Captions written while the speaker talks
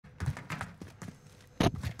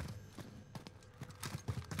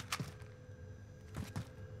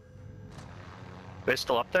They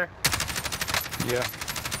still up there? Yeah.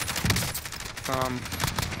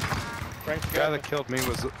 Frank, The guy that killed me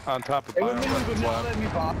was on top of bioweapons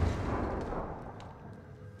lab.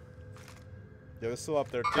 Yeah, they're still up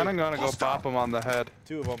there. Kinda gonna go bop him on the head.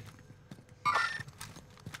 2 of them.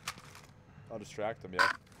 I'll distract them, yeah.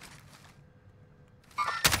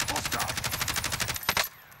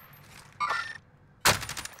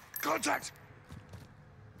 Contact!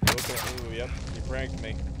 Ooh, yep. You pranked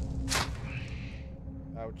me.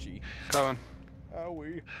 Ouchie. Coming.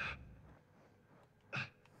 Owie.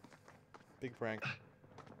 Big prank.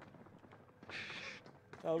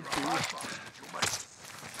 Ouchie.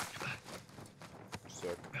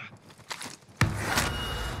 Sick.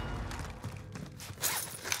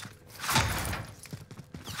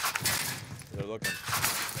 They're looking.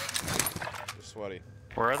 They're sweaty.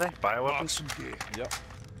 Where are they? Bioweapons? Yep.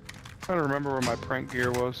 I don't remember where my prank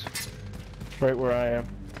gear was. Right where I am.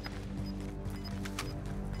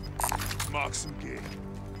 Mark some gear.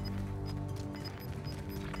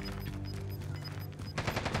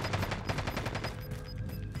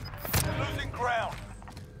 Losing ground.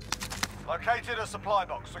 Located a supply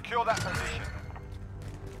box. Secure that position.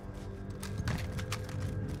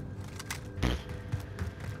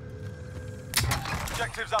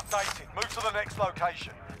 Objectives updated. Move to the next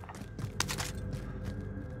location.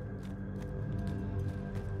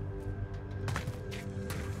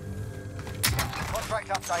 Contract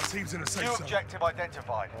updated. Teams in a safe New zone. objective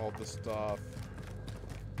identified. All the stuff.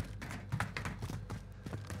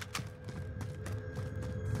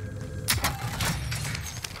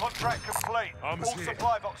 Contract complete. Arms All here.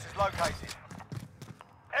 supply boxes located.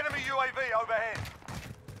 Enemy UAV overhead.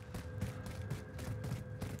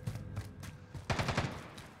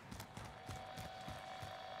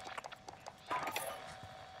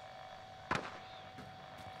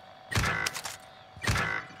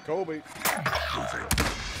 Kobe.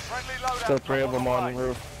 Friendly loadout. Still 3 of them on the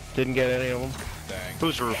roof. Didn't get any of them. Dang.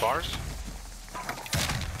 Who's roof? Ours?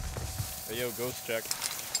 Hey, yo, ghost check.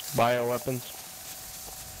 Bioweapons.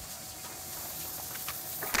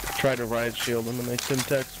 Tried to riot shield them and they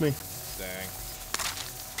syntax me. Dang.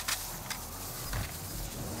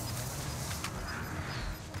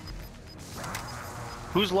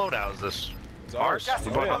 Whose loadout is this? It's Ours? Gas is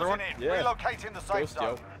You bought another closing one? in. Yeah. Relocating the safe Ghost, zone.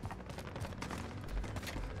 yo.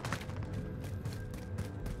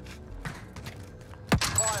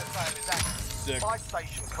 Fire sale is active. Sick. Buy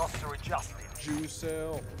station costs are adjusted. Juice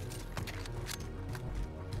sale.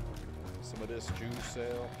 Some of this juice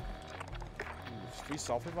sale. Ooh, free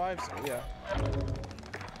self revives? Oh, yeah.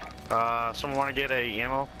 Someone want to get a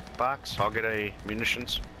ammo box? I'll get a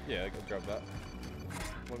munitions. Yeah, go grab that.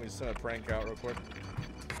 Let me send a prank out real quick.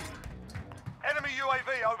 Enemy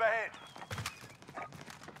UAV overhead.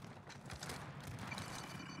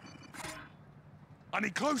 I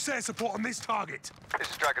need close air support on this target. This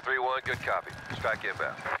is Striker 3-1, good copy. Strike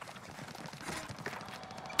inbound.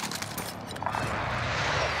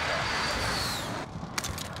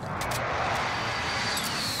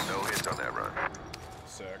 No hits on that run.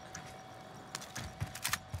 Sick.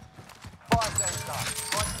 Fire sale done.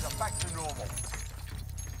 Prices are back to normal.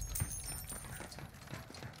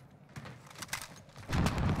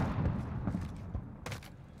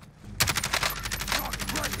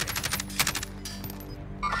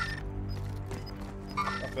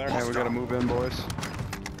 Up there. Yeah, we gotta move in, boys.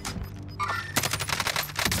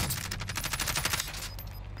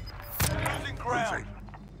 Losing ground.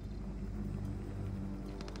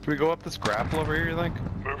 Can we go up this grapple over here, you think?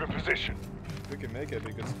 Move in position. If we can make it, it'd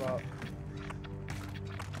be a good spot.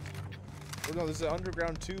 Oh no, this is an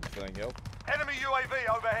underground tube thing, yo. Enemy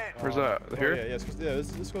UAV overhead. Where's that? Here? Oh, yeah,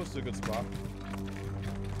 this goes to a good spot.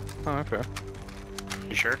 Oh, okay.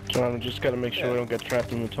 You sure? So I just gotta make sure Yeah. we don't get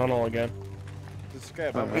trapped in the tunnel again. This guy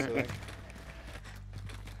above us, I think.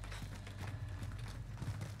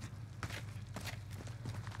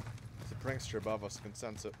 There's a prankster above us, can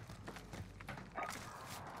sense it.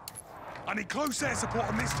 I need close air support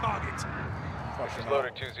on this target. Flush him out. Loader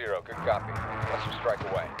 2-0, good copy. Let's strike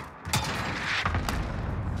away.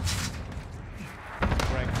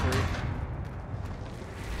 Prank 3.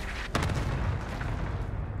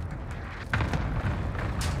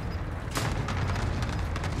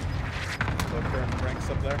 Look, there, Frank's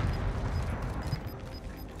up there.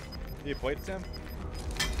 You plate, Sam?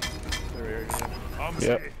 There we are. Arms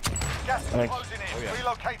Yep. here. Gas is Thanks. closing in. Oh, yeah.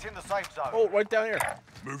 Relocating the safe zone. Oh, right down here.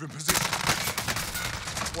 Move in position.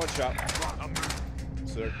 One shot. I'm moving.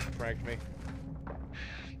 Sir, pranked me.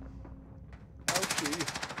 Ouchie.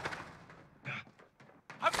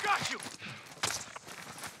 I've got you.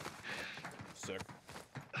 Sick.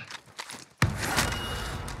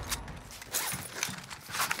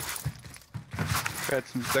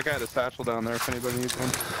 That guy had a satchel down there if anybody needs one.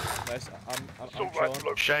 Nice. I'm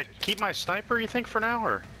chilling. Should I keep my sniper, you think, for now,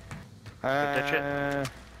 or? ditch it?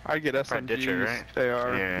 I'd get Probably ditch it, SMGs. right? They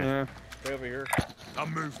are. Yeah. Yeah. Stay over here.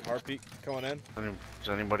 I'm moving. Heartbeat coming in. Does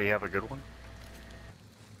anybody have a good one?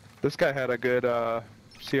 This guy had a good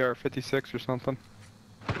CR-56 or something.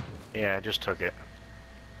 Yeah, I just took it.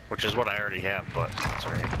 Which is what I already have, but it's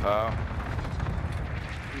alright.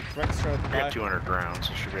 Frank's trying to I buy. got 200 rounds,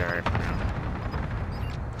 so it should be alright for now.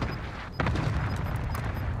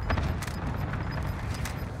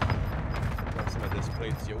 Got some of this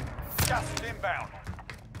plates, yo. Gas is inbound.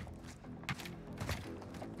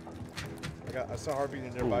 I saw Heartbeat in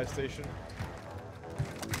a nearby station.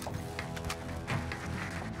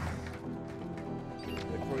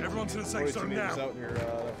 Everyone to the safe 42 zone meters now. out near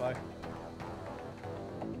that buy.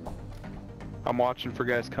 I'm watching for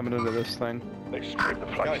guys coming into this thing. They spread the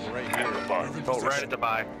Got place. it right here. Oh, right at the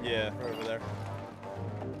buy. Yeah, right over there.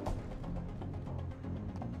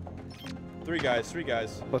 3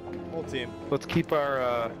 guys. Let, Whole team. let's keep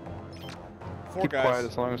our 4 keep guys. quiet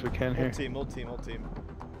as long as we can Whole here. team.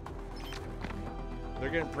 They're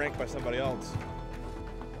getting pranked by somebody else.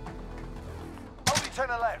 Only 10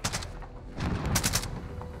 are left.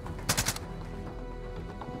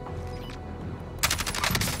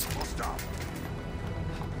 Hostile.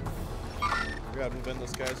 We gotta move in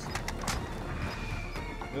those guys.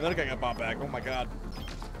 Another guy got bombed back. Oh my god.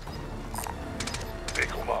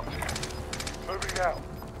 Vehicle marked. Moving out.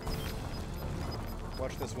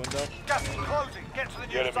 Watch this window. Gas is closing. Get to the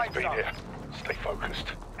The new enemy's safe been zone. here. Stay focused.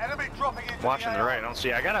 Enemy dropping into Watching the AO. right, I don't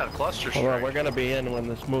see. I got a cluster Hold on, strike. we're gonna be in when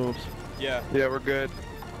this moves. Yeah. Yeah, we're good.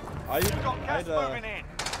 We've got gas I'd moving in.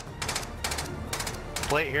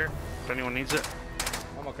 Plate here, if anyone needs it.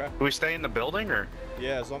 I'm okay. Do we stay in the building, or?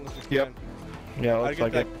 Yeah, as long as we can. Yep. Yeah, I'd looks get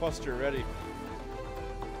like that it. cluster ready.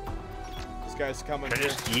 This guy's coming Can I here.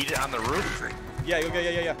 just yeet it on the roof?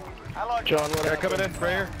 Yeah. Allied John, what guy coming in? Right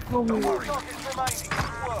here? no targets remaining.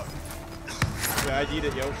 Good work. Yeah, I'd eat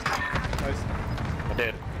it, yo. Nice. I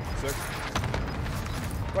did. Sick.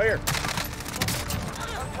 Right here.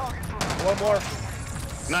 No targets remaining. One more.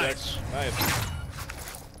 Nice. Nice.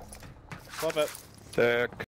 Flip it. Sick.